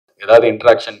ஏதாவது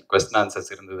interaction question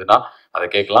answers இருந்ததுன்னா அதை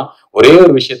கேட்கலாம். ஒரே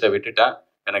ஒரு விஷயத்த விட்டுட்டேன்,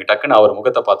 எனக்கு டக்குன்னு அவர்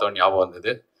முகத்தை பார்த்தோன்னு ஞாபகம்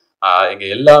வந்தது. எங்க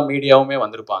எல்லா மீடியாவுமே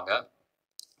வந்திருப்பாங்க.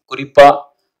 குறிப்பா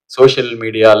சோஷியல்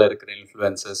மீடியாவில் இருக்கிற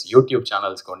இன்ஃப்ளூயன்சர்ஸ், யூடியூப்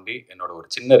சேனல்ஸ் கொண்டு என்னோட ஒரு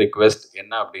சின்ன ரிக்வெஸ்ட்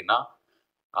என்ன அப்படின்னா,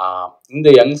 இந்த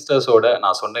யங்ஸ்டர்ஸோட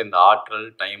நான் சொன்ன இந்த ஆற்றல்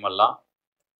டைம் எல்லாம்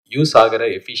யூஸ் ஆகிற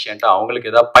எஃபிஷியண்ட்டாக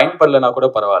அவங்களுக்கு ஏதாவது பயன்படலைன்னா கூட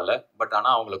பரவாயில்ல, பட்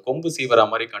ஆனால் அவங்கள கொம்பு சீவர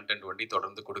மாதிரி கண்டென்ட் வண்டி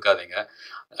தொடர்ந்து கொடுக்காதீங்க.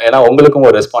 ஏன்னா உங்களுக்கும்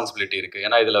ஒரு ரெஸ்பான்சிபிலிட்டி இருக்குது.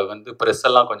 ஏன்னா இதில் வந்து ப்ரெஸ்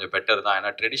எல்லாம் கொஞ்சம் பெட்டர் தான்.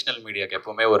 ஏன்னா ட்ரெடிஷ்னல் மீடியாவுக்கு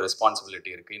எப்போவுமே ஒரு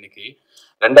ரெஸ்பான்சிபிலிட்டி இருக்குது. இன்னைக்கு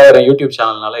 2000 யூடியூப்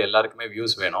சேனல்னால எல்லாருக்குமே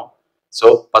வியூஸ் வேணும். ஸோ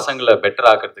பசங்களை பெட்டர்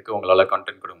ஆக்கிறதுக்கு உங்களால்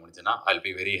கண்டென்ட் கொடுக்க முடிஞ்சுன்னா ஐல்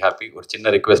பி வெரி ஹாப்பி. ஒரு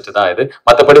சின்ன ரிக்வெஸ்ட் தான் இது.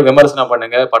 மற்றபடி விமர்சனம்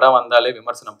பண்ணுங்க. படம் வந்தாலே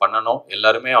விமர்சனம் பண்ணணும்.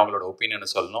 எல்லாருமே அவங்களோட ஒப்பீனியனை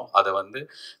சொல்லணும். அதை வந்து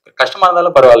கஷ்டமாக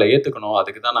இருந்தாலும் பரவாயில்ல, ஏற்றுக்கணும்.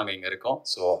 அதுக்கு தான் நாங்கள் இங்கே இருக்கோம்.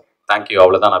 So thank you.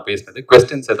 அவ்வளோதான் நான் பேசினது.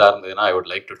 கொஸ்டின்ஸ் எதாவது இருந்ததுன்னா I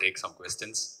would like to take some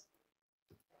questions.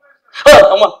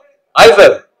 ஆமாம், ஹாய்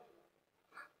சார்.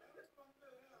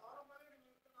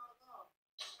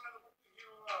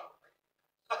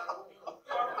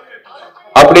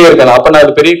 அப்படியே இருக்கலாம். அப்ப நான்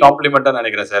அது பெரிய காம்ப்ளிமெண்டா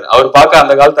நினைக்கிறேன் சார். அவர் பார்க்க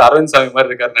அந்த காலத்து அரவிந்த் சாமி மாதிரி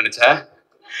இருக்காருன்னு நினைச்சேன்.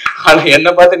 ஆனா என்ன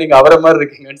பார்த்து நீங்க அவரை மாதிரி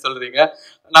இருக்கீங்கன்னு சொல்றீங்க.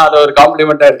 நான் அதை ஒரு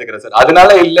காம்ப்ளிமெண்டா எடுத்துக்கிறேன் சார். அதனால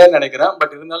இல்லைன்னு நினைக்கிறேன்.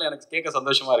 பட் இருந்தாலும் எனக்கு கேட்க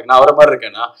சந்தோஷமா இருக்கு. நான் அவரை மாதிரி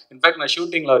இருக்கேன்னா. இன்ஃபேக்ட் நான்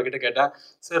ஷூட்டிங்ல அவர்கிட்ட கேட்டேன்,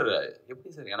 சார் எப்படி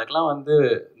சார் எனக்கெல்லாம் வந்து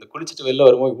இந்த குளிச்சுட்டு வெளில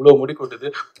வரும்போது இவ்வளவு முடி கொட்டுது,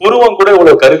 புருவம் கூட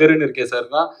இவ்வளவு கருகருன்னு இருக்கே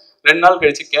சார்னா 2 நாள்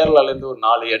கழிச்சு கேரளால இருந்து ஒரு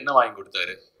 4 எண்ணெய் வாங்கி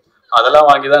கொடுத்தாரு. அதெல்லாம்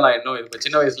வாங்கிதான் நான் இன்னும் இப்போ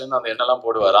சின்ன வயசுல இருந்து அந்த எண்ணெய்லாம்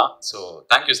போடுவாராம். So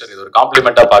thank you sir. இது ஒரு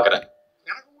காம்ப்ளிமெண்டா பாக்குறேன்.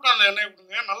 அந்த எண்ணெய்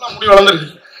கொடுங்க, நல்லா முடி வளர்ந்துருக்கு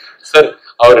சார்.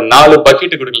 அவர் 4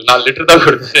 பக்கெட் கொடுக்கல, 4 லிட்டர் தான்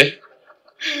கொடுத்தாரு.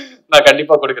 நான்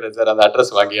கண்டிப்பா கொடுக்குறேன் சார், அந்த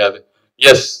அட்ரஸ் வாங்கியாது.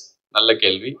 எஸ், நல்ல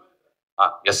கேள்வி.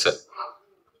 Yes sir.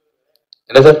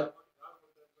 என்ன சார்?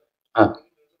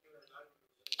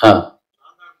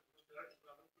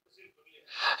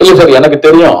 இல்ல சார், எனக்கு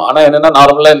தெரியும். ஆனா என்னன்னா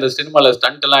நார்மலா இந்த சினிமால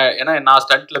ஸ்டண்ட் எல்லாம், ஏன்னா நான்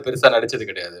ஸ்டண்ட்ல பெருசா நடிச்சது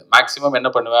கிடையாது. மேக்சிமம்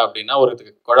என்ன பண்ணுவேன் அப்படின்னா, ஒரு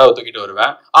குழாவை தூக்கிட்டு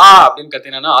வருவேன், அப்படின்னு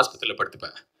கத்தினா ஆஸ்பத்திரியில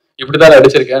படுத்துப்பேன். இப்படிதான்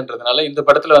நடிச்சிருக்கேன்றதுனால இந்த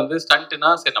படத்துல வந்து ஸ்டண்ட்னா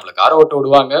சரி நம்மள காரை ஓட்ட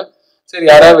விடுவாங்க, சரி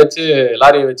யாராவது வச்சு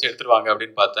லாரியை வச்சு எடுத்துருவாங்க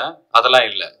அப்படின்னு பார்த்தேன். அதெல்லாம்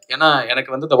இல்லை. ஏன்னா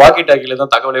எனக்கு வந்து இந்த வாக்கி டாக்கில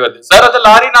தான் தகவலே வருது, சார் அது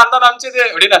லாரி நான் தான் அனுப்பிச்சது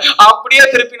அப்படின்னு. அப்படியே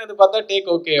திருப்பினது பார்த்தா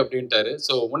டேக் ஓகே அப்படின்ட்டாரு.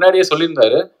 ஸோ முன்னாடியே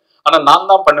சொல்லியிருந்தாரு. ஆனா நான்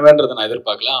தான் பண்ணுவேன்றதை நான்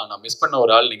எதிர்பார்க்கல. நான் மிஸ் பண்ண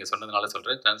ஒரு ஆள் நீங்க சொன்னதுனால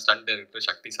சொல்றேன். ஸ்டண்ட் டைரக்டர்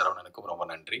சக்தி சரவணனுக்கும் ரொம்ப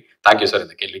நன்றி. தேங்க்யூ சார்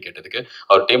இந்த கேள்வி கேட்டதுக்கு.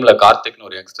 அவர் டீம்ல கார்த்திக்னு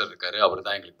ஒரு யங்ஸ்டர் இருக்காரு. அவர்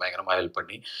தான் எங்களுக்கு பயங்கரமா ஹெல்ப்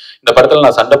பண்ணி இந்த படத்துல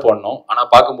நான் சண்டை போடணும். ஆனா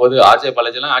பார்க்கும்போது R.J.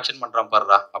 Balaji எல்லாம் ஆக்ஷன் பண்றான்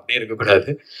பாடுறா அப்படியே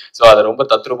இருக்கக்கூடாது. ஸோ அதை ரொம்ப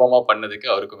தத்ரூபமா பண்ணதுக்கு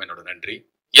அவருக்கும் என்னோட நன்றி.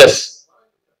 S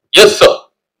yes sir.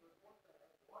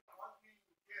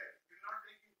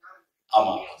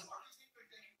 ஆமா,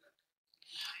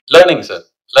 லேர்னிங் சார்.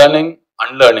 Learning,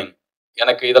 unlearning.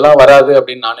 எனக்கு இதெல்லாம் வராது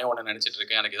அப்படின்னு நானே ஒன்று நினைச்சிட்டு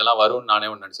இருக்கேன். எனக்கு இதெல்லாம் வரும்னு நானே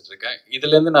ஒன்று நினைச்சிட்டு இருக்கேன்.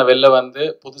 இதுல இருந்து நான் வெளில வந்து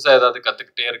புதுசா ஏதாவது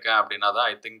கத்துக்கிட்டே இருக்கேன் அப்படின்னா தான்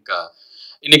ஐ திங்க்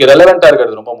இன்னைக்கு ரெலவெண்டா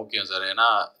இருக்கிறது ரொம்ப முக்கியம் சார். ஏன்னா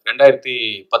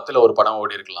 2010 ஒரு படம்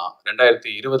ஓடி இருக்கலாம்,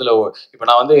 2020 இப்போ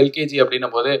நான் வந்து எல்கேஜி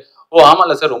அப்படின்னும் போது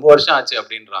ஆமாம்ல சார் ரொம்ப வருஷம் ஆச்சு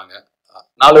அப்படின்றாங்க.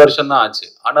 4 வருஷம் தான் ஆச்சு.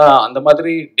 ஆனா அந்த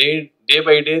மாதிரி டே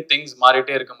பை டே திங்ஸ்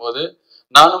மாறிட்டே இருக்கும்போது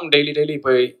நானும் டெய்லி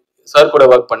இப்போ சார் கூட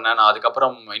ஒர்க் பண்ணேன். நான்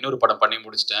அதுக்கப்புறம் இன்னொரு படம் பண்ணி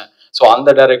முடிச்சிட்டேன். ஸோ அந்த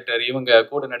டைரக்டர், இவங்க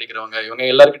கூட நடிக்கிறவங்க, இவங்க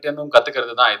எல்லாருக்கிட்டே இருந்தும்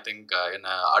கத்துக்கிறது தான் ஐ திங்க் என்ன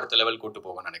அடுத்த லெவல் கூட்டு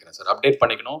போகணும்னு நினைக்கிறேன் சார். அப்டேட்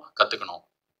பண்ணிக்கணும், கத்துக்கணும்.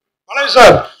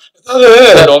 சார்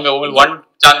சார் உங்களுக்கு ஒன்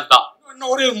சான்ஸ் தான்.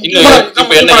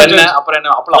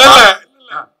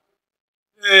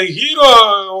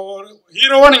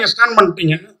 ஹீரோவா நீங்க ஸ்டாண்ட்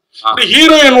பண்ணிட்டீங்க.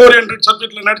 ஹீரோயின் ஓரியன்டட்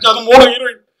சப்ஜெக்ட்ல நடிச்சு அது 3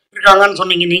 ஹீரோயின் இருக்காங்கன்னு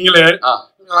சொன்னீங்க நீங்களே.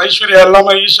 ஐஸ்வர்யா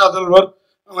இல்லாம ஈஷா, தல்வர்,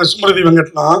 ஸ்மிருதி,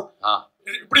 வெங்கட்லாம்.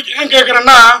 இப்படி ஏன்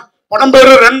கேக்குறேன்னா படம்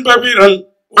பேரு ரன் பேபி ரன்,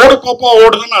 ஓடு பாப்பா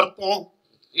ஓடுதுன்னு அர்த்தம்.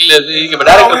 இல்ல நீங்க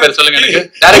டைரக்டர் பேர் சொல்லுங்க. எனக்கு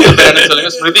டைரக்டர் பேர் என்ன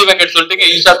சொல்லுங்க? ஸ்மிருதி வெங்கட் சொல்லிட்டீங்க,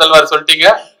 ஈஷா தல்வார் சொல்லிட்டீங்க.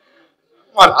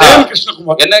 ஜெயன்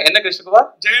கிருஷ்ணகுமார். என்ன கிருஷ்ணகுமார்?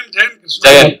 ஜெயன்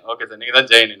ஜெயன். ஓகே சார், நீங்க தான்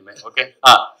ஜெயன் இனிமே. ஓகே.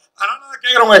 அதனால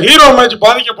கேக்குறவங்க ஹீரோ மேட்ச்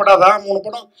பாதிக்கப்படாதா? 3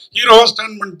 படம் ஹீரோவா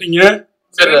ஸ்டாண்ட் பண்ணிட்டீங்க.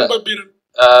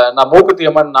 நான் மூக்குத்தி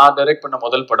அம்மன் நான் டைரக்ட் பண்ண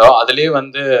முதல் படம். அதுலயே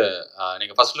வந்து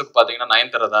நீங்க ஃபர்ஸ்ட் லுக் பாத்தீங்கன்னா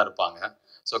நயன்தாரா தான் இருப்பாங்க.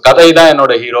 ஸோ கதை தான்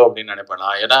என்னோட ஹீரோ அப்படின்னு நினைப்பேன்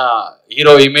நான். ஏன்னா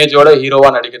ஹீரோ இமேஜோட ஹீரோவா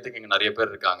நடிக்கிறதுக்கு இங்க நிறைய பேர்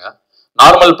இருக்காங்க.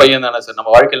 நார்மல் பையன் தானே சார்.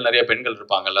 நம்ம வாழ்க்கையில் நிறைய பெண்கள்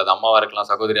இருப்பாங்கல்ல, அது அம்மாவா இருக்கலாம்,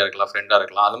 சகோதரியா இருக்கலாம், ஃப்ரெண்டா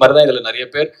இருக்கலாம். அது மாதிரி தான் இதுல நிறைய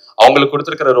பேர் அவங்களுக்கு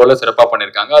கொடுத்துருக்கிற ரோலை சிறப்பா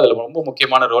பண்ணிருக்காங்க. அதுல ரொம்ப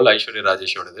முக்கியமான ரோல் ஐஸ்வர்யா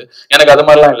ராஜேஷோடது. எனக்கு அது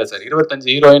மாதிரிலாம் இல்லை சார். 25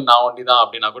 ஹீரோயின் நான் ஒண்டி தான்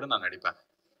அப்படின்னா கூட நான் நடிப்பேன்.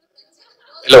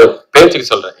 இல்ல ஒரு பேச்சுக்கு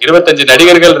சொல்றேன், 25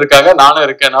 நடிகர்கள் இருக்காங்க, நானும்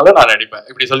இருக்கேனாலும் நான் நடிப்பேன்.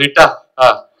 இப்படி சொல்லிட்டா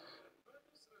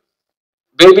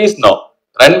babies no,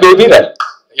 run baby run.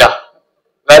 யா,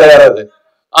 வேற யாராவது?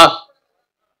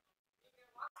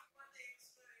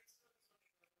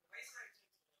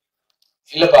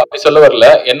 இல்லப்பா அப்படி சொல்ல வரல.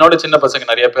 என்னோட சின்ன பசங்க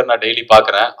நிறைய பேர் நான் டெய்லி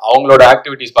பாக்குறேன். அவங்களோட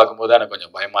ஆக்டிவிட்டிஸ் பார்க்கும்போது எனக்கு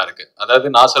கொஞ்சம் பயமா இருக்கு. அதாவது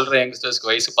நான் சொல்ற யங்ஸ்டர்ஸ்க்கு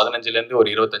வயசு 15ல இருந்து ஒரு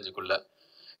 25க்குள்ள.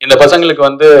 இந்த பசங்களுக்கு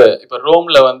வந்து இப்ப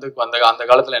ரோம்ல வந்து அந்த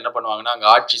காலத்துல என்ன பண்ணுவாங்கன்னா, அங்க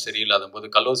ஆட்சி சரியில்லாத போது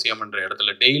கலோசியம்ன்ற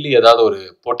இடத்துல டெய்லி ஏதாவது ஒரு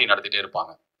போட்டி நடத்திட்டே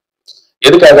இருப்பாங்க.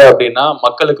 எதுக்காக அப்படின்னா,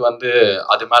 மக்களுக்கு வந்து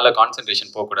அது மேல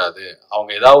கான்சென்ட்ரேஷன் போகக்கூடாது,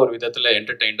 அவங்க ஏதாவது ஒரு விதத்துல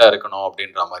என்டர்டெயின்டா இருக்கணும்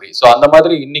அப்படின்ற மாதிரி. ஸோ அந்த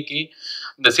மாதிரி இன்னைக்கு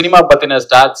இந்த சினிமா பத்தின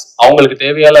ஸ்டாட்ஸ் அவங்களுக்கு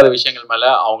தேவையில்லாத விஷயங்கள் மேல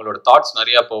அவங்களோட தாட்ஸ்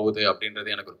நிறைய போகுது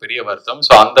அப்படின்றது எனக்கு ஒரு பெரிய வருத்தம்.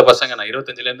 ஸோ அந்த பசங்க நான்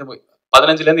 15ல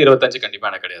இருந்து 25 கண்டிப்பா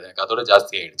எனக்கு கிடையாது, எனக்கு அதோட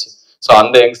ஜாஸ்தி ஆயிடுச்சு. ஸோ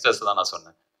அந்த யங்ஸ்டர்ஸ் தான் நான்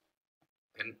சொன்னேன்.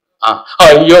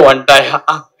 ஐயோ வந்துட்டாயா.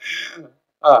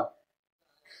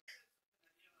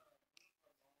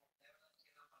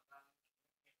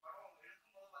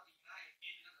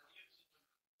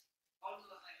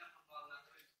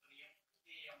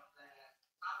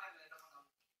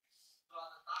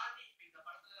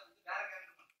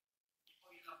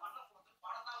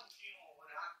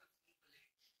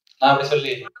 நான் அப்படி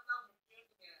சொல்லி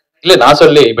இல்ல, நான்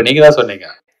சொல்லி இப்ப நீங்க தான் சொன்னீங்க.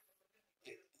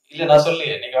 இல்ல நான் சொல்லி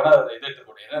நீங்க வேணா இது எடுத்து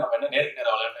போட்டீங்க, நம்ம என்ன நேருக்கு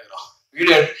நேரம் விளையாண்டுக்கிறோம்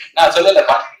வீடியோ. நான் சொல்லல,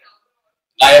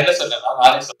 நான் என்ன சொன்னேன்னா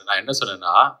நான் என்ன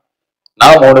சொன்னேன்னா,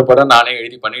 நான் 3 படம் நானே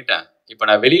எழுதி பண்ணிட்டேன். இப்ப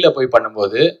நான் வெளியில போய்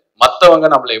பண்ணும்போது மத்தவங்க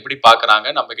நம்மள எப்படி பாக்குறாங்க,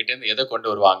 நம்ம கிட்ட இருந்து எதை கொண்டு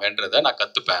வருவாங்கன்றத நான்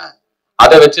கத்துப்பேன்.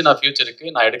 அதை வச்சு நான் ஃபியூச்சருக்கு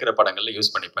நான் எடுக்கிற படங்கள்ல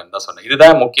யூஸ் பண்ணிப்பேன் தான் சொன்னேன்.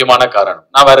 இதுதான் முக்கியமான காரணம்.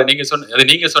 நான் வேற நீங்க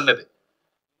சொன்னது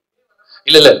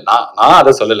இல்ல இல்ல, நான்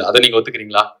அதை சொல்லல. அதை நீங்க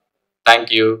ஒத்துக்கிறீங்களா?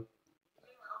 தேங்க்யூ.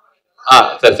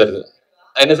 சரி சரி.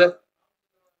 என்ன சார்?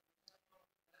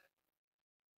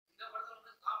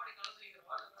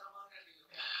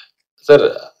 சார்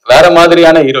வேற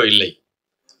மாதிரியான ஹீரோ இல்லை,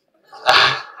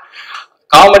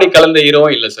 காமெடி கலந்த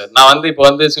ஹீரோவும் இல்லை சார். நான் வந்து இப்போ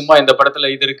வந்து சும்மா இந்த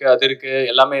படத்துல இது இருக்கு அது இருக்கு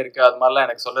எல்லாமே இருக்கு அது மாதிரிலாம்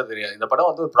எனக்கு சொல்ல தெரியாது. இந்த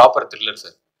படம் வந்து ஒரு ப்ராப்பர் த்ரில்லர்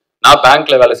சார். நான்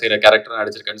பேங்க்ல வேலை செய்யற கேரக்டர்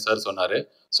நடிச்சிருக்கேன்னு சார் சொன்னாரு.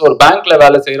 ஸோ ஒரு பேங்க்ல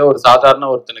வேலை செய்யற ஒரு சாதாரண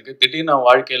ஒருத்தனுக்கு திடீர்னு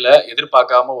வாழ்க்கையில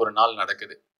எதிர்பார்க்காம ஒரு நாள்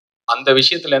நடக்குது. அந்த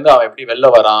விஷயத்துல இருந்து அவன் எப்படி வெளில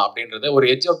வரான் அப்படின்றத ஒரு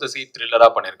எட்ஜ் ஆஃப் த சீட் த்ரில்லரா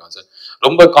பண்ணியிருக்கான் சார்.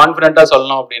 ரொம்ப கான்பிடென்ட்டா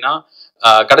சொல்லணும் அப்படின்னா,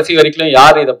 கடைசி வரைக்கும்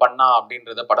யார் இதை பண்ணா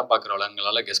அப்படின்றத படம்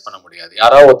பார்க்குறவங்களால கெஸ் பண்ண முடியாது.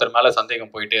 யாராவது ஒருத்தர் மேல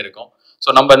சந்தேகம் போயிட்டே இருக்கும்.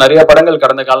 ஸோ நம்ம நிறைய படங்கள்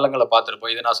கடந்த காலங்களை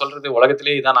பார்த்துருப்போம். இது நான் சொல்றது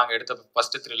உலகத்திலேயே இதான் நாங்கள் எடுத்த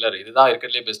ஃபர்ஸ்ட் த்ரில்லர், இதுதான்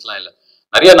இருக்கிறதுலே பெஸ்ட்லாம் இல்லை.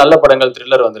 நிறைய நல்ல படங்கள்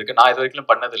த்ரில்லர் வந்திருக்கு, நான் இது வரைக்கும்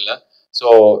பண்ணதில்லை. ஸோ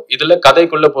இதுல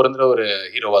கதைக்குள்ள பொருந்துற ஒரு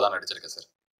ஹீரோவா தான் நடிச்சிருக்கேன் சார்.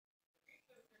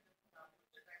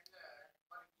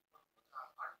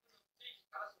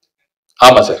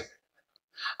 ஆமா சார்,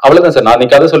 அவ்வளவுதான் சார். நான்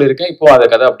அன்னைக்கு கதை சொல்லியிருக்கேன், இப்போ அந்த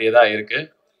கதை அப்படியே தான் இருக்கு.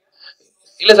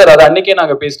 இல்ல சார், அது அன்னைக்கே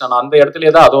நாங்க பேசினோம். நான் அந்த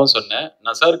இடத்துலயே தான் அதுவும் சொன்னேன்.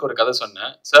 நான் சாருக்கு ஒரு கதை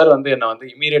சொன்னேன். சார் வந்து என்ன வந்து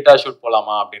இமீடியட்டா ஷூட்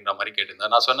போலாமா அப்படின்ற மாதிரி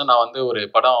கேட்டிருந்தேன். நான் சொன்னேன், நான் வந்து ஒரு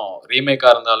படம் ரீமேக்கா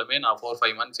இருந்தாலுமே நான்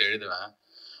 4-5 மந்த்ஸ் எழுதுவேன்.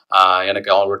 எனக்கு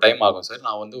அவ்வளோ டைம் ஆகும் சார்.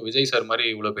 நான் வந்து விஜய் சார் மாதிரி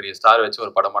இவ்வளோ பெரிய ஸ்டார் வச்சு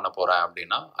ஒரு படம் பண்ண போறேன்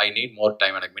அப்படின்னா ஐ நீட் மோர்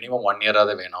டைம், எனக்கு மினிமம் 1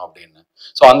 இயராவது வேணும் அப்படின்னு.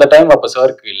 ஸோ அந்த டைம் அப்போ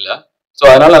சாருக்கு இல்லை. ஸோ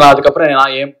அதனால நான் அதுக்கப்புறம்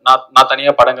நான்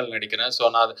தனியாக படங்கள் நடிக்கிறேன். ஸோ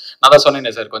நான் தான்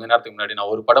சொன்னேன் சார் கொஞ்ச நேரத்துக்கு முன்னாடி,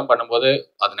 நான் ஒரு படம் பண்ணும்போது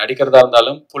அது நடிக்கிறதா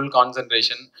இருந்தாலும் ஃபுல்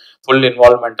கான்சென்ட்ரேஷன் ஃபுல்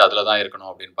இன்வால்மெண்ட் அதில் தான் இருக்கணும்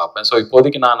அப்படின்னு பார்ப்பேன். ஸோ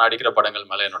இப்போதைக்கு நான் நடிக்கிற படங்கள்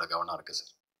மேலே என்னோட கவனம் இருக்கு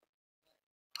சார்.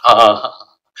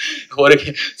 ஒரு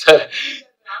சார்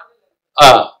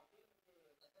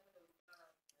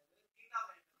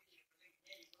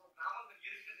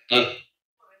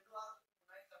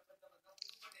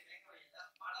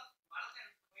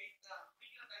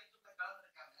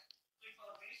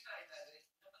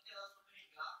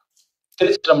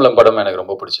திருச்சிற்றம்பலம் படம் எனக்கு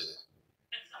ரொம்ப பிடிச்சது.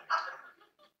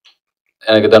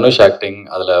 எனக்கு தனுஷ் ஆக்டிங்,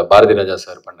 அதுல பாரதி ராஜா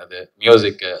சார் பண்ணது,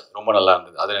 மியூசிக் ரொம்ப நல்லா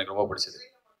இருந்தது. அது எனக்கு ரொம்ப பிடிச்சது.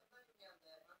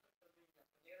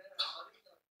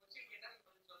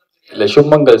 இல்ல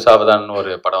சுப்மங்கல் சாவதான்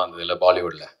ஒரு படம் வந்தது இல்ல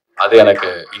பாலிவுட்ல, அது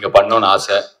எனக்கு இங்க பண்ணணும்னு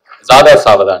ஆசை. ஜாதா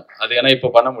சாவதான் அது ஏன்னா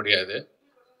இப்ப பண்ண முடியாது.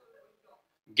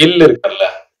 கில் இருக்குல்ல,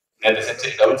 நேற்று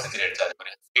செஞ்சுரி டபுள் செஞ்சுரி அடிச்சாரு,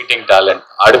 ஹீட்டிங் டேலண்ட்.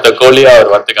 அடுத்த கோலியா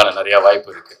அவர் வரதுக்கான நிறைய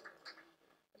வாய்ப்பு இருக்கு.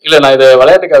 இல்ல நான் இதை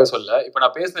விளையாட்டுக்காக சொல்ல, இப்ப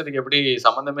நான் பேசுனதுக்கு எப்படி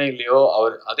சம்பந்தமே இல்லையோ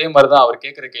அவர் அதே மாதிரிதான் அவர்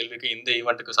கேட்கிற கேள்விக்கு இந்த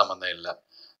ஈவெண்ட்டுக்கு சம்பந்தம் இல்லை.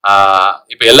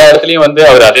 இப்ப எல்லா இடத்துலயும் வந்து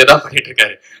அவர் அதே தான் பண்ணிட்டு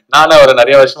இருக்காரு. நானும் அவரை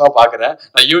நிறைய வருஷமா பாக்குறேன்.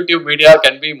 YouTube media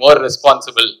can be more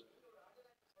responsible.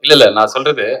 இல்ல நான்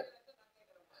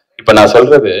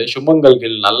சொல்றது சுமங்கல்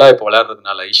கில் நல்லா இப்ப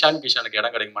விளையாடுறதுனால இஷான் கிஷானுக்கு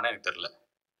இடம் கிடைக்குமான்னு எனக்கு தெரியல.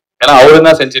 ஏன்னா அவரு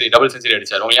தான் செஞ்சுரி டபுள் செஞ்சுரி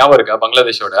அடிச்சாரு. உங்களுக்கு ஞாபகம் இருக்கா?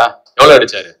 பங்களாதேஷோட எவ்வளவு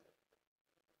அடிச்சாரு?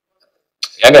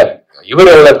 ஏங்க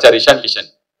இவரு எவ்வளவு அடிச்சாரு? இஷான் கிஷன்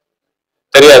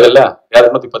தெரியாதுல்ல,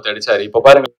 210 அடிச்சாரு. இப்ப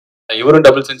பாருங்க, இவரும்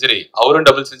டபுள் செஞ்சுரி அவரும்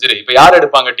டபுள் செஞ்சுரி. இப்ப யார்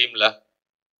எடுப்பாங்க டீம்ல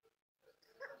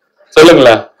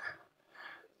சொல்லுங்களேன்?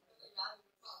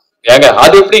 ஏங்க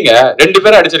அது எப்படிங்க 2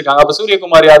 பேரும் அடிச்சிருக்காங்க? அப்ப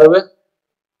சூரியகுமார் யாதவ்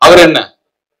அவர் என்ன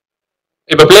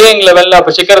இப்ப பிளேயிங் லெவல்ல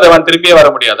அப்ப சிக்கர் தவான் திரும்பியே வர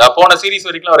முடியாதா? போன சீரீஸ்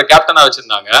வரைக்கும் அவரை கேப்டனா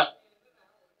வச்சிருந்தாங்க.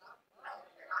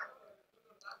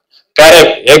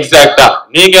 கரெக்ட், எக்ஸாக்டா.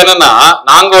 நீங்க என்னன்னா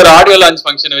நாங்க ஒரு ஆடியோ லான்ச்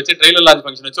ஃபங்க்ஷன் வச்சு ட்ரெய்லர் லான்ச்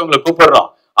ஃபங்க்ஷன் வச்சு உங்களை கூப்பிடுறோம்.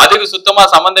 அதுக்கு சுத்தமா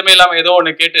சம்பந்தமே இல்லாம ஏதோ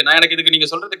ஒண்ணு கேட்டு நான் எனக்கு இதுக்கு நீங்க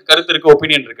சொல்றதுக்கு கருத்து இருக்கு,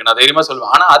 ஒப்பீனியன் இருக்கு, நான் தைரியமா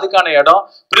சொல்லுவேன். ஆனா அதுக்கான இடம்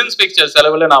பிரின்ஸ் பிக்சர்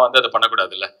செலவுல நான் வந்து அதை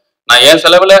பண்ணக்கூடாது இல்ல. நான் என்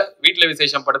செலவுல வீட்டுல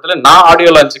விசேஷம் படத்துல நான்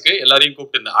ஆடியோ லான்ச்சுக்கு எல்லாரையும்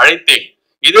கூப்பிட்டு அழைத்தேன்.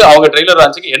 இது அவங்க ட்ரெய்லர்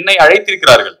லான்ச்சுக்கு என்னை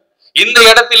அழைத்திருக்கிறார்கள். இந்த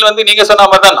இடத்தில் வந்து நீங்க சொன்ன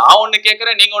மாதிரி தான் நான் ஒண்ணு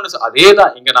கேட்கறேன், நீங்க ஒண்ணு அதே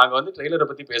தான். இங்க நாங்க வந்து ட்ரெய்லரை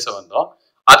பத்தி பேச வந்தோம்.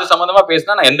 அது சம்பந்தமா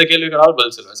பேசினா நான் எந்த கேள்விக்கானாலும்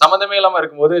பதில் சொல்லுவேன். சம்பந்தமே இல்லாம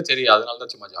இருக்கும்போது சரி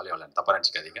அதனாலதான் சும்மா ஜாலியா விளையாடு, தப்பா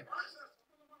நினைச்சுக்காதீங்க.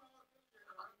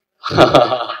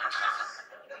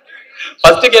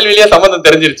 ஃபர்ஸ்ட் கேள்வியிலேயே சம்பந்தம்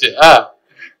தெரிஞ்சிருச்சு.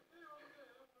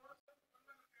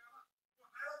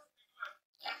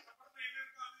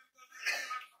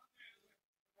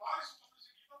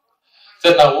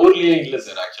 சார் நான் ஊர்லயே இல்ல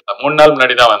சார். ஆக்சுவலா 3 நாள்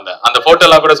முன்னாடி தான் வந்தேன். அந்த போட்டோ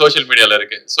எல்லாம் கூட சோசியல் மீடியால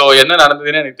இருக்கு. சோ என்ன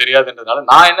நடந்ததுன்னு எனக்கு தெரியாதுன்றதுனால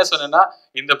நான் என்ன சொன்னேன்னா,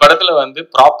 இந்த படத்துல வந்து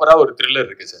ப்ராப்பரா ஒரு த்ரில்லர்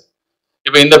இருக்கு சார்.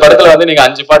 இப்ப இந்த படத்துல வந்து நீங்க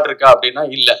 5 பாட்டு இருக்கா அப்படின்னா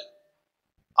இல்ல.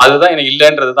 அதுதான் எனக்கு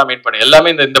இல்லன்றது தான் மெயின் பண்ணேன்.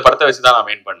 எல்லாமே இந்த படத்தை வச்சுதான் நான்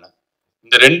மெயின் பண்ணேன்.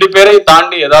 இந்த 2 பேரை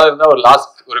தாண்டி ஏதாவது இருந்தா ஒரு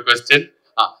லாஸ்ட் ஒரு கொஸ்டின்.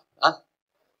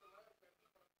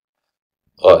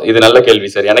 இது நல்ல கேள்வி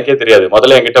சார். எனக்கே தெரியாது.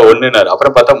 முதல்ல என்கிட்ட 1னாரு,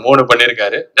 அப்புறம் பார்த்தா 3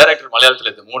 பண்ணிருக்காரு. டைரக்டர்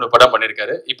மலையாளத்துல 3 படம்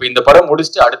பண்ணிருக்காரு. இப்ப இந்த படம்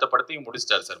முடிச்சுட்டு அடுத்த படத்தையும்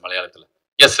முடிச்சிட்டாரு சார் மலையாளத்துல.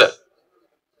 Yes sir.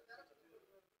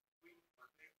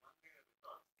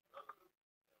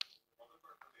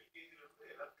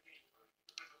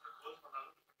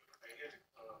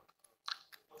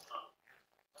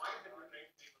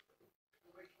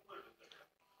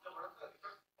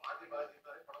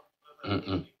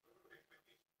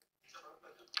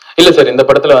 இல்ல சார், இந்த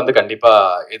படத்துல வந்து கண்டிப்பா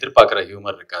எதிர்பார்க்கிற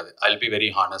ஹியூமர் இருக்காது. I'll be very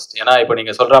honest. ஏன்னா இப்ப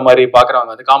நீங்க சொல்ற மாதிரி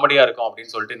பாக்குறவங்க வந்து காமெடியா இருக்கும்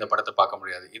அப்படின்னு சொல்லிட்டு இந்த படத்தை பார்க்க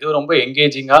முடியாது. இது ரொம்ப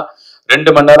எங்கேஜிங்கா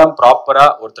 2 மணி நேரம் ப்ராப்பரா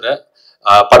ஒருத்தர்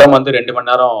படம் வந்து 2 மணி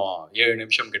நேரம் 7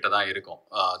 நிமிஷம் கிட்ட தான் இருக்கும்.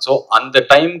 ஸோ அந்த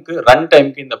டைமுக்கு ரன்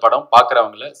டைமுக்கு இந்த படம்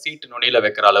பாக்குறவங்கள சீட்டு நுனியில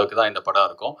வைக்கிற அளவுக்கு தான் இந்த படம்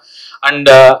இருக்கும்.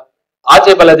 அண்ட்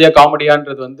ஆர்ஜே பாலாஜியா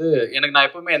காமெடியான்றது வந்து எனக்கு நான்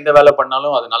எப்பவுமே எந்த வேலை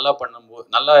பண்ணாலும் அது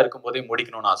நல்லா இருக்கும் போதே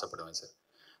முடிக்கணும்னு ஆசைப்படுவேன் சார்.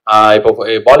 இப்போ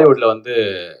பாலிவுட்ல வந்து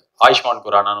ஆயுஷ்மான்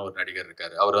குரானான்னு ஒரு நடிகர்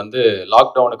இருக்காரு. அவர் வந்து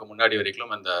லாக்டவுனுக்கு முன்னாடி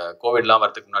வரைக்கும், இந்த கோவிட்லாம்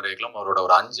வரதுக்கு முன்னாடி வரைக்கும் அவரோட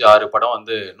ஒரு 5-6 படம்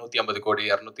வந்து 150 கோடி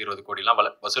 220 கோடிலாம்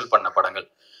வசூல் பண்ண படங்கள்.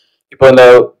 இப்போ இந்த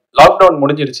லாக்டவுன்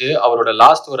முடிஞ்சிருச்சு. அவரோட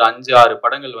லாஸ்ட் ஒரு 5-6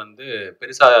 படங்கள் வந்து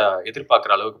பெருசா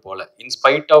எதிர்பார்க்குற அளவுக்கு போல.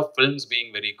 In spite of films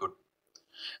being very good.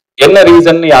 என்ன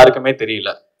ரீசன் யாருக்குமே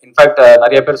தெரியல. இன்ஃபேக்ட்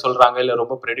நிறைய பேர் சொல்றாங்க இல்ல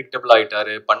ரொம்ப ப்ரெடிக்டபிள்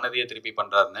ஆயிட்டாரு, பண்ணதையே திருப்பி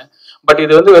பண்றாருன்னு. பட்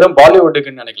இது வந்து வெறும்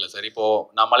பாலிவுட்டுக்குன்னு நினைக்கல சார். இப்போ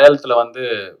நான் மலையாளத்துல வந்து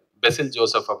பெசில்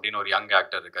ஜோசப் அப்படின்னு ஒரு யங்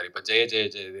ஆக்டர் இருக்காரு. இப்ப ஜெய ஜெய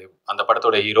ஜெய அந்த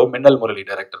படத்தோட ஹீரோ மின்னல் முரளி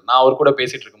டைரக்டர். நான் அவர் கூட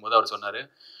பேசிட்டு இருக்கும்போது அவர் சொன்னாரு,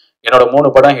 என்னோட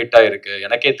 3 படம் ஹிட் ஆயிருக்கு,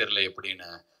 எனக்கே தெரியல எப்படின்னு.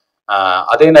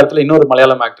 அதே நேரத்துல இன்னொரு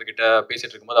மலையாளம் ஆக்டர் கிட்ட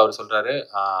பேசிட்டு இருக்கும்போது அவர் சொல்றாரு,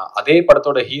 அதே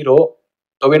படத்தோட ஹீரோ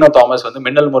டொவினோ தாமஸ் வந்து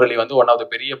மின்னல் முரளி வந்து ஒன் ஆஃப் த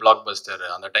பெரிய பிளாக் பஸ்டர்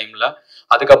அந்த டைம்ல.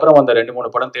 அதுக்கப்புறம் அந்த 2-3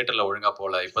 படம் தியேட்டர்ல ஒழுங்கா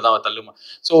போல, இப்பதான் தள்ளுமா.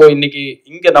 ஸோ இன்னைக்கு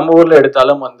இங்க நம்ம ஊர்ல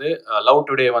எடுத்தாலும் வந்து லவ்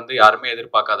டுடே வந்து யாருமே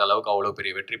எதிர்பார்க்காத அளவுக்கு அவ்வளவு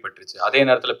பெரிய வெற்றி பெற்றுச்சு. அதே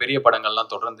நேரத்துல பெரிய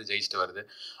படங்கள்லாம் தொடர்ந்து ஜெயிச்சுட்டு வருது.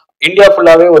 இந்தியா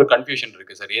ஃபுல்லாவே ஒரு கன்ஃபியூஷன்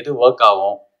இருக்கு சார். எது ஒர்க்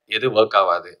ஆகும், எது ஒர்க்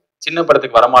ஆகாது. சின்ன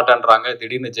படத்துக்கு வரமாட்டேன்றாங்க,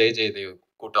 திடீர்னு ஜெய் ஜெயதேவ்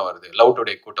கூட்டம் வருது, லவ்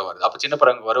டுடே கூட்டம் வருது. அப்ப சின்ன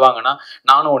படங்க வருவாங்கன்னா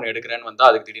நானும் ஒன்று எடுக்கிறேன்னு வந்தா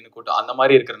அதுக்கு திடீர்னு கூட்டம். அந்த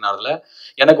மாதிரி இருக்கிறனால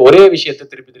எனக்கு ஒரே விஷயத்தை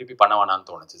திருப்பி திருப்பி பண்ண வேணாம்னு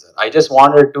தோணுச்சு sir. I just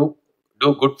wanted to two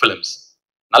good films.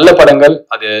 நல்ல படங்கள்,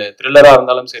 அது த்ரில்லரா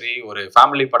இருந்தாலும் சரி, ஒரு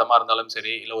ஃபேமிலி படமா இருந்தாலும்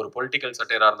சரி, இல்லை ஒரு பொலிட்டிக்கல்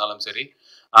சட்டையரா இருந்தாலும் சரி,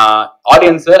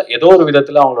 ஆடியன்ஸை ஏதோ ஒரு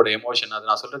விதத்துல அவங்களோட எமோஷன், அது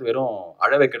நான் சொல்றது வெறும்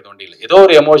அழ வைக்கிறது ஒன்றும் இல்லை, ஏதோ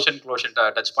ஒரு எமோஷன் க்ளோஷன்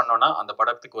டச் பண்ணோம்னா அந்த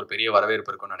படத்துக்கு ஒரு பெரிய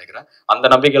வரவேற்பு இருக்கும்னு நினைக்கிறேன். அந்த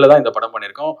நம்பிக்கையில தான் இந்த படம்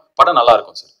பண்ணியிருக்கோம். படம் நல்லா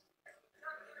இருக்கும் சார்.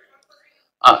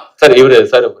 சார் இவரு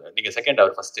சார் நீங்க செகண்ட்,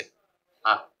 அவர் ஃபர்ஸ்ட்.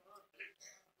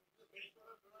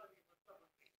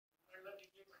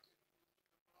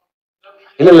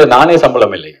 இல்ல நானே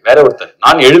சம்பளம் இல்லை, வேற ஒருத்தர்,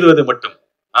 நான் எழுதுவது மட்டும்.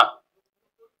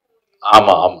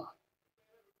 ஆமா ஆமா.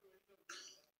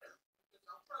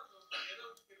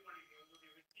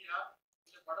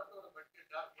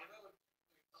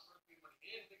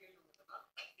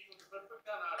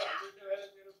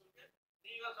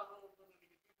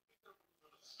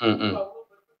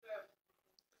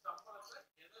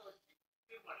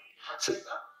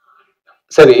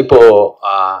 சரி, இப்போ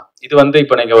இது வந்து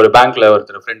இப்போ நீங்க ஒரு பேங்க்ல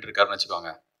ஒருத்தர் ஃப்ரெண்ட் இருக்காருன்னு வச்சுக்கோங்க.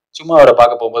 சும்மா அவரை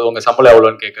பார்க்க போகும்போது உங்க சம்பளம்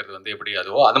எவ்வளோன்னு கேட்கறது வந்து எப்படி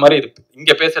அதுவோ அந்த மாதிரி இது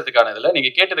இங்க பேசுறதுக்கான இதுல நீங்க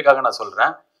கேட்டதுக்காக நான்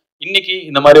சொல்றேன். இன்னைக்கு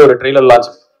இந்த மாதிரி ஒரு ட்ரெய்லர் லான்ச்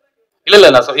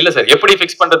இல்ல நான் இல்ல சார், எப்படி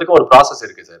ஃபிக்ஸ் பண்றதுக்கு ஒரு ப்ராசஸ்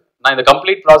இருக்கு சார். நான் இந்த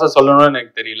கம்ப்ளீட் ப்ராசஸ் சொல்லணும்னு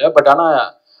எனக்கு தெரியல. பட் ஆனா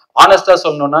ஆனஸ்டா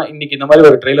சொல்லணும்னா இன்னைக்கு இந்த மாதிரி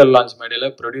ஒரு ட்ரெய்லர் லான்ச் மேடையில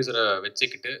ப்ரொடியூசரை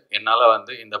வச்சுக்கிட்டு என்னால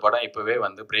வந்து இந்த படம் இப்பவே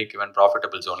வந்து பிரேக் ஈவன்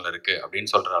ப்ராஃபிட்டபிள் ஜோன்ல இருக்கு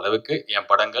அப்படின்னு சொல்ற அளவுக்கு என்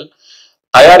படங்கள்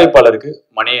தயாரிப்பாளருக்கு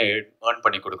மணியை ஏர்ன்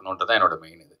பண்ணி கொடுக்கணுன்றதான் என்னோட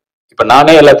மெயின் இது. இப்ப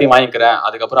நானே எல்லாத்தையும் வாங்கிக்கிறேன்,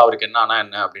 அதுக்கப்புறம் அவருக்கு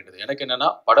என்ன அப்படின்றது எனக்கு என்னன்னா,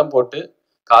 படம் போட்டு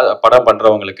படம்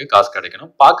பண்றவங்களுக்கு காசு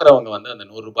கிடைக்கணும், பார்க்குறவங்க வந்து அந்த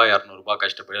 100 ரூபாய் 200 ரூபாய்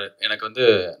கஷ்டப்படு. எனக்கு வந்து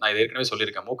நான் இது ஏற்கனவே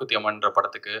சொல்லியிருக்கேன், மூக்குத்தி அம்மன்ற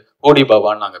படத்துக்கு ஓடி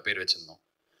பாபான்னு நாங்கள் பேர் வச்சிருந்தோம்.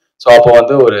 ஸோ அப்போ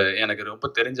வந்து எனக்கு ரொம்ப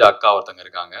தெரிஞ்ச அக்கா ஒருத்தங்க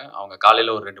இருக்காங்க. அவங்க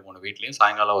காலையில் ஒரு 2 3 வீட்லையும்,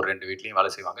 சாயங்காலம் ஒரு 2 வீட்லையும் வேலை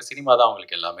செய்வாங்க. சினிமா தான்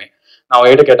அவங்களுக்கு எல்லாமே. நான்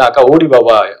அவங்ககிட்ட கேட்டேன், அக்கா ஓடி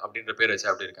பாபா அப்படின்ற பேர் வச்சு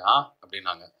அப்படி இருக்கேன்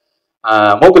அப்படின்னாங்க.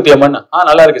 மூக்குத்தி அம்மன்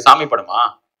நல்லா இருக்கு, சாமி படமா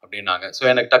அப்படின்னாங்க. ஸோ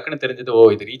எனக்கு டக்குன்னு தெரிஞ்சது, ஓ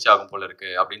இது ரீச் ஆகும் போல இருக்கு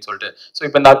அப்படின்னு சொல்லிட்டு. ஸோ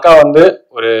இப்போ இந்த அக்கா வந்து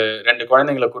ஒரு 2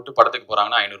 குழந்தைங்களை கூப்பிட்டு படத்துக்கு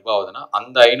போறாங்கன்னா 500 ரூபாய் ஆகுதுன்னா,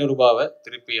 அந்த 500 ரூபாவை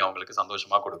திருப்பி அவங்களுக்கு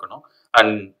சந்தோஷமா கொடுக்கணும்.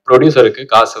 அண்ட் ப்ரொடியூசருக்கு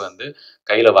காசு வந்து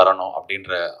கையில வரணும்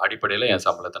அப்படின்ற அடிப்படையில் என்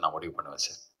சம்பளத்தை நான் முடிவு பண்ணுவேன்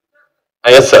சார்.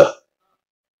 Yes sir.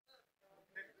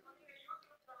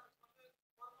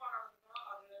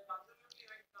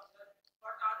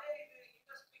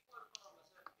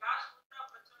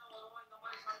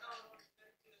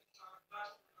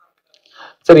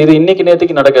 சார் இது இன்னைக்கு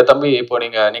நேற்றுக்கு நடக்க தம்பி. இப்போ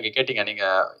நீங்க கேட்டீங்க, நீங்க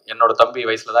என்னோட தம்பி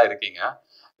வயசுல தான் இருக்கீங்க.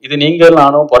 இது நீங்கள்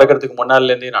நானும் பிறக்கிறதுக்கு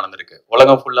முன்னாடிலேருந்தே நடந்திருக்கு.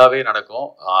 உலகம் ஃபுல்லாவே நடக்கும்.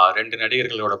 2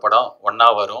 நடிகர்களோட படம் ஒன்னா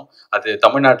வரும். அது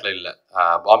தமிழ்நாட்டில் இல்லை,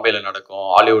 பாம்பேல நடக்கும்,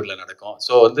 ஹாலிவுட்ல நடக்கும்.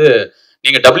 ஸோ வந்து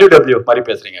நீங்க WW மாதிரி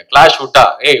பேசுறீங்க. கிளாஷ் விட்டா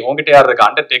உங்ககிட்ட யார் இருக்கா,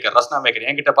 அண்டர்டேக்கர், ரஸ்னா மேக்கர்,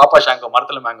 என்கிட்ட பாப்பா ஷாங்கோ,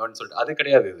 மரத்துல மேங்கோன்னு சொல்லிட்டு அது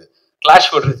கிடையாது. இது கிளாஷ்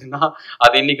விடுறதுன்னா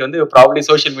அது இன்னைக்கு வந்து ப்ராப்ளி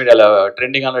சோஷியல் மீடியால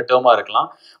ட்ரெண்டிங்கான டேர்மா இருக்கலாம்.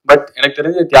 பட் எனக்கு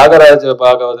தெரிஞ்சு தியாகராஜ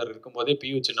பாகவதர் இருக்கும்போதே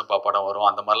பியூ சின்னப்பா படம் வரும்,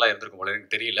 அந்த மாதிரிலாம் இருந்திருக்கும் போல,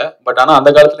 எனக்கு தெரியல. பட் ஆனா அந்த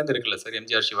காலத்துல இருந்து இருக்குல்ல சார்,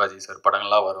 எம்ஜிஆர் சிவாஜி சார்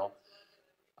படங்கள்லாம் வரும்.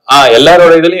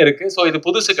 எல்லாரோட இதுலயும் இருக்கு. ஸோ இது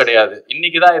புதுசு கிடையாது,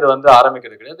 இன்னைக்குதான் இது வந்து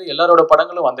ஆரம்பிக்கிறது கிடையாது. எல்லாரோட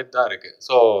படங்களும் வந்துட்டு தான் இருக்கு.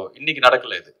 ஸோ இன்னைக்கு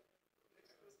நடக்கல இது.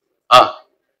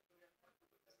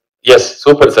 எஸ்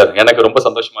சூப்பர் சார், எனக்கு ரொம்ப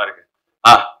சந்தோஷமா இருக்கு.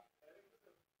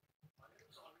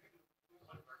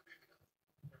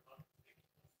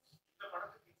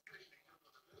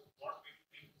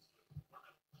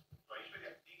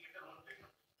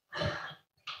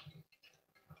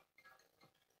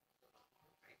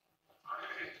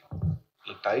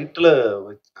 டைட்டில்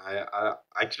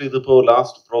ஆக்சுவலி இது இப்போ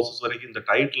லாஸ்ட் ப்ராசஸ் வரைக்கும் இந்த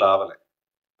டைட்டில் ஆகலை.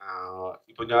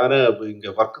 இப்போ ഞാൻ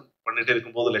இங்கே ஒர்க் பண்ணிட்டே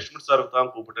இருக்கும்போது ലക്ഷ്മൺ സാർക്ക് தான்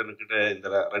கூப்பிட்டு என்கிட்ட இந்த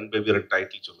ரன் பேபி ரன்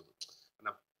டைட்டில் சொல்லுது.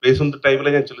 நான் பேசுகிற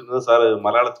டைமில் ഞാൻ சொல்லியிருந்தேன், சார்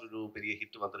மலையாளத்தில் ஒரு பெரிய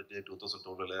ஹிட் வந்திருக்கு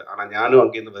 2012. ஆனால் ஞானும்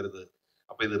அங்கேருந்து வருது,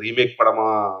 அப்போ இது ரீமேக்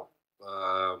படமாக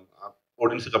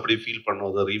ஆடியன்ஸுக்கு அப்படி ஃபீல்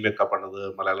பண்ணுவது, ரீமேக்காக பண்ணது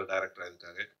மலையாள டைரக்டர்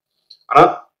அதுக்காக.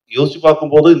 ஆனால் யோசிச்சு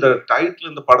பார்க்கும்போது இந்த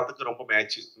டைட்டில் இந்த படத்துக்கு ரொம்ப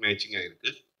மேட்சிங்காக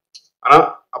இருக்குது. ஆனால்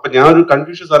அப்போ ഞാൻ ஒரு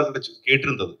கன்ஃபியூஷன் சார்கிட்ட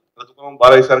கேட்டிருந்தது, அதுக்கப்புறம்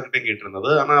பாலாஜி சார்கிட்டையும் கேட்டிருந்தது.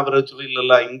 ஆனால் அவர் சொல்லி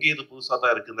இல்லை இங்கே இது புதுசாக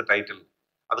தான் இருக்குது இந்த டைட்டில்,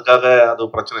 அதுக்காக அது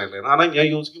பிரச்சனை இல்லை. ஆனால் நான்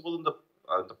யோசிக்கும் போது இந்த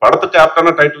படத்துக்கு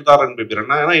ஆப்டான டைட்டில் தான் ரன் பேபி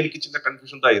ரன். ஆனால் எனக்கு சின்ன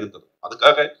கன்ஃபியூஷன் தான் இருந்தது.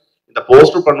 அதுக்காக இந்த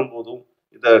போஸ்டர் பண்ணும்போதும்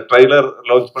இந்த ட்ரைலர்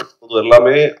லான்ச் பண்ணும்போது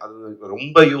எல்லாமே அது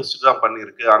ரொம்ப யோசிச்சு தான்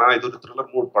பண்ணியிருக்கு. ஆனால் இது ஒரு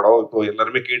த்ரில்லர் மூட் படம். இப்போ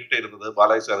எல்லாருமே கேட்டுட்டே இருந்தது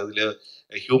பாலாஜி சார் இதுல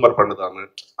ஹியூமர் பண்ணுதான்னு.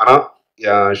 ஆனால்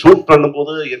ஷூட்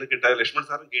பண்ணும்போது என்கிட்ட லக்ஷ்மண்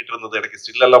சாரும் கேட்டிருந்தது, எனக்கு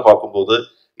ஸ்டில்லெல்லாம் பார்க்கும்போது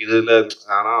இதுல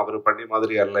ஆனால் அவர் பண்ணி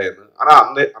மாதிரி அல்ல இது. ஆனால்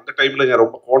அந்த டைம்ல நான்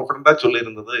ரொம்ப கான்ஃபிடண்டா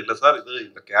சொல்லியிருந்தது, இல்லை சார் இது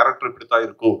இந்த கேரக்டர் இப்படித்தான்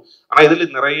இருக்கும். ஆனால் இதுல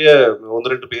நிறைய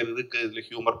 1-2 பேர் இருக்கு, இதுல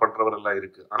ஹியூமர் பண்றவர் எல்லாம்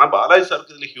இருக்கு. ஆனால் பாலாஜி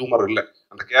சாருக்கு இதுல ஹியூமர் இல்லை,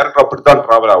 அந்த கேரக்டர் அப்படித்தான்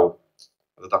டிராவல் ஆகும்.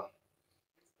 அதுதான்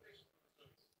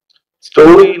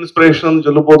ஸ்டோரி. இன்ஸ்பிரேஷன்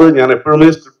சொல்லும் போது நான் எப்பவுமே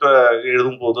ஸ்கிரிப்ட்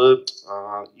எழுதும் போது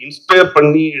இன்ஸ்பயர்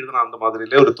பண்ணி எழுதுன அந்த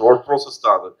மாதிரிலே ஒரு தாட் ப்ராசஸ்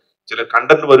தான் அது. சில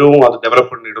கண்டென்ட் வரும், அது டெவலப்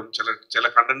பண்ணிடும். சில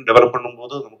கண்டென்ட் டெவலப்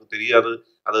பண்ணும்போது நமக்கு தெரியாது,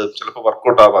 அது சிலப்போ ஒர்க்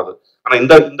அவுட் ஆகாது. ஆனா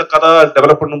இந்த கதை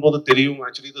டெவலப் பண்ணும்போது தெரியும்,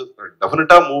 ஆக்சுவலி இது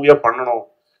டெஃபினட்டா மூவியா பண்ணணும்.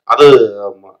 அது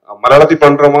மலையாளத்தி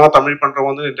பண்றோமா தமிழ்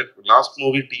பண்றோமா. இந்த லாஸ்ட்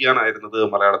மூவி டியானா இருந்தது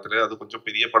மலையாளத்துல, அது கொஞ்சம்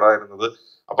பெரிய படம் இருந்தது.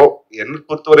 அப்போ என்னை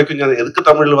பொறுத்த வரைக்கும் ഞാൻ எதுக்கு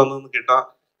தமிழ்ல வந்ததுன்னு கேட்டா,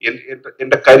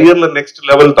 എന്റെ കരിയറിലെ നെക്സ്റ്റ്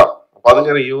ലെവൽ தான். അപ്പൊ അത്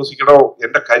ഞാൻ யோசிக்கணும்,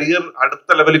 എന്റെ കരിയർ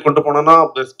അടുത്ത ലെവലിൽ கொண்டுപോனா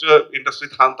பெஸ்ட் இண்டஸ்ட்ரி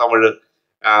தான் தமிழ்.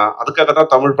 அதுக்காக தான்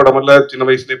தமிழ் படமெல்லாம் சின்ன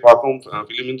வயசுலேயே பார்க்கும்.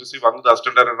 ஃபிலிம் இண்டஸ்ட்ரி வந்து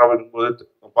அசிஸ்டன்ட் டைரக்டராக இருக்கும்போது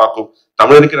பார்க்கும்.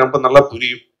 தமிழ் எனக்கு ரொம்ப நல்லா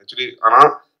புரியும் ஆக்சுவலி. ஆனால்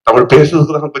தமிழ்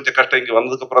பேசுறதுக்கு தான் கொஞ்சம் கஷ்டம், இங்கே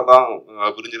வந்ததுக்கு அப்புறம் தான்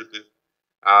புரிஞ்சிருக்கு.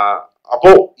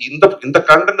 அப்போ இந்த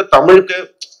கண்டென்ட் தமிழுக்கு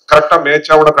கரெக்டா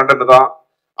மேட்ச் ஆகிற கண்டென்ட் தான்.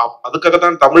 அதுக்காக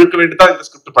தான் தமிழுக்கு வேண்டி தான் இந்த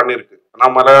ஸ்கிரிப்ட் பண்ணியிருக்கு.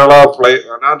 ஆனால் மலையாள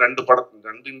ஆனால்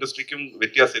ரெண்டு இண்டஸ்ட்ரிக்கும்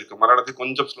வித்தியாசம் இருக்கு. மலையாளத்துக்கு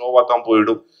கொஞ்சம் ஸ்லோவா தான்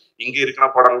போயிடும், இங்க இருக்கிற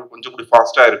படங்கள் கொஞ்சம் கூட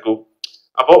ஃபாஸ்டா இருக்கும்.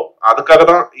 அப்போ அதுக்காக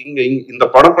தான் இந்த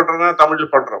படம் பண்றதுனா தமிழ்ல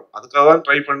பண்றோம். அதுக்காக தான்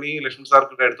ட்ரை பண்ணி லட்சுமி சார்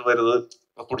கிட்ட எடுத்து வருது,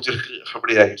 பிடிச்சிருக்கு,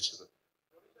 அப்படி ஆயிடுச்சு.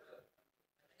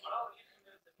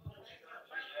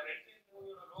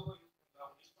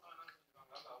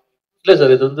 இல்ல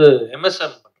சார், இது வந்து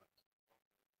MSM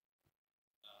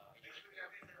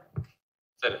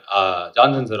sir.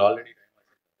 Johnson sir already.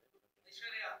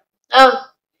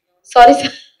 Sorry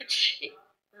sir.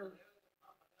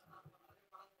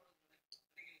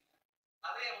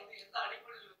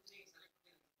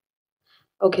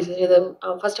 Okay sir. இது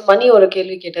ஃபர்ஸ்ட் மணி ஒரு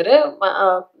கேள்வி கேட்டாரு.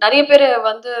 நிறைய பேர்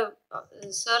வந்து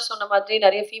சார் சொன்ன மாதிரி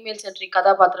நிறைய ஃபீமேல் சென்ட்ரிக்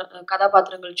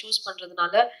கதாபாத்திரங்கள் சூஸ்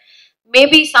பண்றதுனால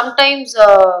மேபி சம்டைம்ஸ்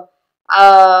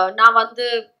நான் வந்து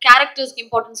கேரக்டர்ஸ்க்கு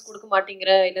இம்பார்ட்டன்ஸ் கொடுக்க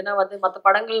மாட்டேங்கிறேன், இல்லைன்னா வந்து மற்ற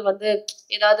படங்கள் வந்து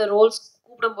ஏதாவது ரோல்ஸ்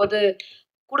கூப்பிடும்போது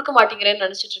கொடுக்க மாட்டேங்கிறேன்னு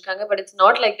நினைச்சிட்டு இருக்காங்க. But it's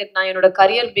not like that. நான் என்னோட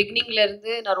கரியர் பிகினிங்ல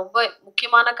இருந்து நான் ரொம்ப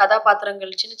முக்கியமான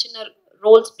கதாபாத்திரங்கள் சின்ன சின்ன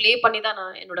ரோல்ஸ் ப்ளே பண்ணி தான்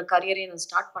நான் என்னோட கரியரை நான்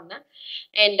ஸ்டார்ட் பண்ணேன்.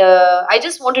 And I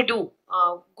just want to two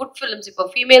good films. இப்போ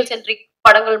ஃபீமேல் சென்ட்ரிக்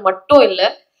படங்கள் மட்டும் இல்லை,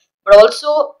 பட்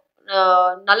ஆல்சோ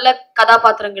நல்ல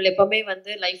கதாபாத்திரங்கள் எப்பவுமே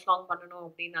வந்து லைஃப் லாங் பண்ணணும்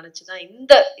அப்படின்னு நினச்சிதான்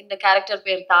இந்த கேரக்டர்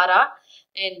பேர் தாரா.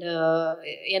 அண்ட்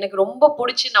எனக்கு ரொம்ப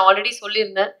பிடிச்சி, நான் ஆல்ரெடி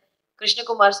சொல்லியிருந்தேன்,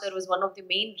 Krishnakumar sir was one of the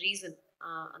main reason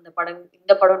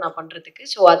இந்த படம் நான் பண்றதுக்கு.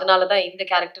 ஸோ அதனால தான் இந்த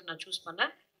கேரக்டர் நான் சூஸ்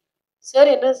பண்ணேன்.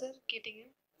 சார் என்ன சார் கேட்டீங்க?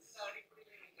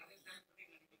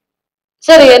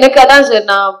 சார் எனக்கு அதான் சார்,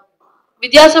 நான்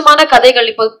வித்தியாசமான கதைகள்,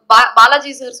 இப்போ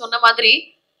பாலாஜி சார் சொன்ன மாதிரி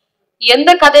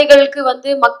எந்த கதைகளுக்கு வந்து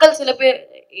மக்கள் சில பேர்,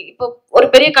 இப்போ ஒரு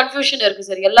பெரிய கன்ஃபியூஷன் இருக்கு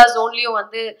சார் எல்லா ஜோன்லயும்.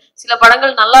 வந்து சில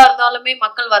படங்கள் நல்லா இருந்தாலுமே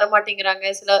மக்கள் வர மாட்டேங்கிறாங்க,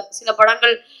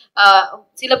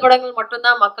 சில படங்கள்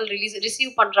மட்டும்தான் மக்கள்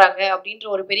ரிசீவ் பண்றாங்க அப்படின்ற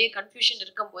ஒரு பெரிய கன்ஃபியூஷன்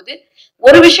இருக்கும்போது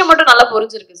ஒரு விஷயம் மட்டும் நல்லா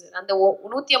புரிஞ்சிருக்கு சார். அந்த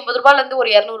 150 ரூபாயில இருந்து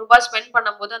ஒரு 200 ரூபாய் ஸ்பெண்ட்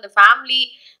பண்ணும்போது அந்த ஃபேமிலி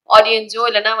ஆடியன்ஸோ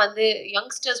இல்லைன்னா வந்து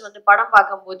யங்ஸ்டர்ஸ் வந்து படம்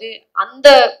பார்க்கும்போது அந்த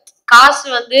காசு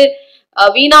வந்து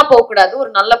வீணா போகக்கூடாது, ஒரு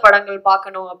நல்ல படங்கள்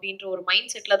பார்க்கணும் அப்படின்ற ஒரு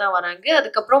மைண்ட் செட்ல தான் வராங்க.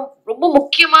 அதுக்கப்புறம் ரொம்ப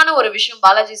முக்கியமான ஒரு விஷயம்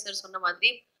பாலாஜி சார் சொன்ன மாதிரி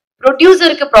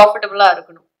ப்ரொடியூசருக்கு ப்ராஃபிட்டபிளா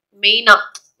இருக்கணும். மெயினா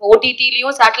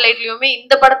ஓடிடிலையும் சேட்டலைட்லயுமே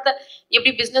இந்த படத்தை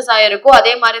எப்படி பிசினஸ் ஆயிருக்கோ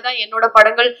அதே மாதிரிதான் என்னோட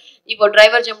படங்கள். இப்போ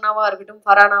டிரைவர் ஜமுனாவா இருக்கட்டும்,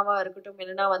 ஃபரானாவா இருக்கட்டும்,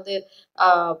 இல்லைன்னா வந்து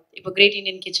இப்போ கிரேட்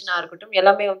இண்டியன் கிச்சனா இருக்கட்டும்,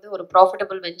 எல்லாமே வந்து ஒரு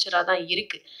ப்ராஃபிட்டபிள் வெஞ்சரா தான்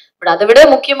இருக்கு. பட் அதை விட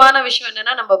முக்கியமான விஷயம்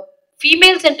என்னன்னா, நம்ம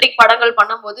ஃபீமேல் சென்ட்ரிக் படங்கள்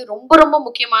பண்ணும்போது ரொம்ப ரொம்ப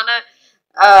முக்கியமான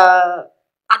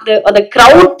அந்த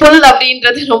கிரவுட் புல்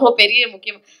அப்படின்றது ரொம்ப பெரிய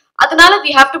முக்கியம். அதனால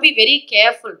we have to be very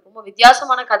careful. ரொம்ப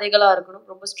வித்தியாசமான கதைகளா இருக்கணும்,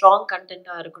 ரொம்ப ஸ்ட்ராங்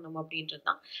கண்டென்ட்டா இருக்கணும் அப்படின்றது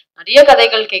தான். நிறைய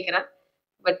கதைகள் கேட்குறேன்,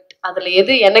 பட் அதுல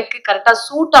எது எனக்கு கரெக்டா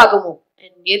சூட் ஆகுமோ,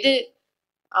 எது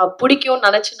பிடிக்கும்னு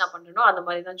நினைச்சு நான் பண்றேனோ அந்த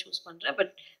மாதிரி தான் சூஸ் பண்றேன்.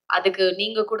 பட் அதுக்கு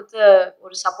நீங்க கொடுத்த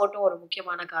ஒரு சப்போர்ட்டும் ஒரு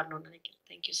முக்கியமான காரணம்னு நினைக்கிறேன்.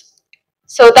 Thank you sir.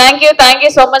 So thank you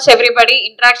so much everybody.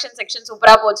 Interaction section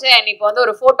சூப்பராக போச்சு. அண்ட் இப்போ வந்து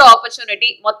ஒரு ஃபோட்டோ ஆப்பர்ச்சுனிட்டி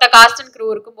மொத்த காஸ்ட் அண்ட் க்ரூ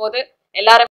இருக்கும்போது எல்லாரும்